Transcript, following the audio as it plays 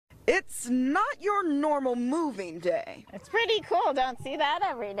It's not your normal moving day. It's pretty cool. Don't see that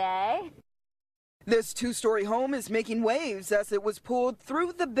every day. This two-story home is making waves as it was pulled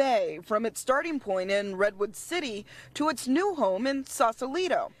through the bay from its starting point in Redwood City to its new home in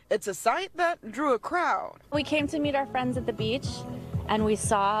Sausalito. It's a sight that drew a crowd. We came to meet our friends at the beach, and we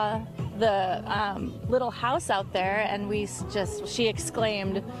saw the little house out there, and she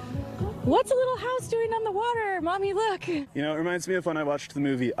exclaimed, "What's a little house doing on the water? Mommy, look." You know, it reminds me of when I watched the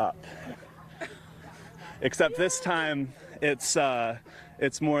movie Up. Except this time, it's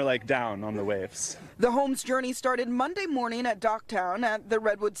more like down on the waves. The home's journey started Monday morning at Docktown at the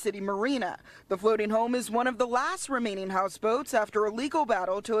Redwood City Marina. The floating home is one of the last remaining houseboats after a legal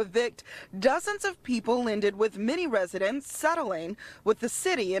battle to evict dozens of people ended with many residents settling with the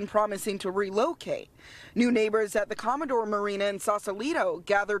city and promising to relocate. New neighbors at the Commodore Marina in Sausalito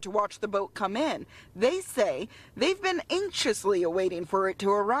gathered to watch the boat come in. They say they've been anxiously awaiting for it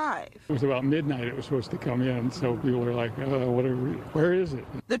to arrive. It was about midnight it was supposed to come in, so people were like, where is it?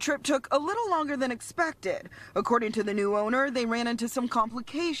 The trip took a little longer than expected. According to the new owner, they ran into some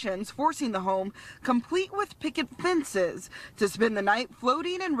complications, forcing the home, complete with picket fences, to spend the night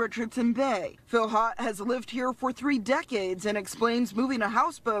floating in Richardson Bay. Phil Hott has lived here for 3 decades and explains moving a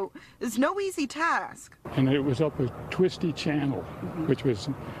houseboat is no easy task. And it was up a twisty channel, which was,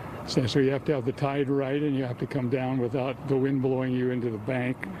 so you have to have the tide right, and you have to come down without the wind blowing you into the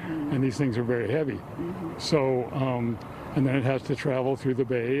bank, and these things are very heavy. So, and then it has to travel through the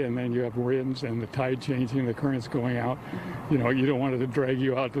bay, and then you have winds and the tide changing, the currents going out. You know, you don't want it to drag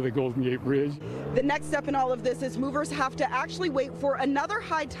you out to the Golden Gate Bridge. The next step in all of this is movers have to actually wait for another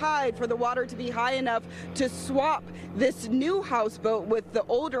high tide for the water to be high enough to swap this new houseboat with the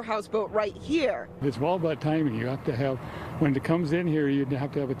older houseboat right here. It's all about timing. You have to have, when it comes in here, you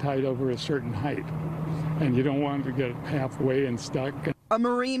have to have a tide over a certain height, and you don't want it to get halfway and stuck. A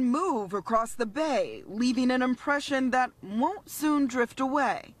marine move across the bay, leaving an impression that won't soon drift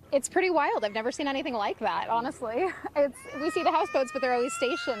away. It's pretty wild. I've never seen anything like that, honestly. We see the houseboats, but they're always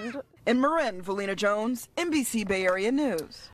stationed. In Marin, Velena Jones, NBC Bay Area News.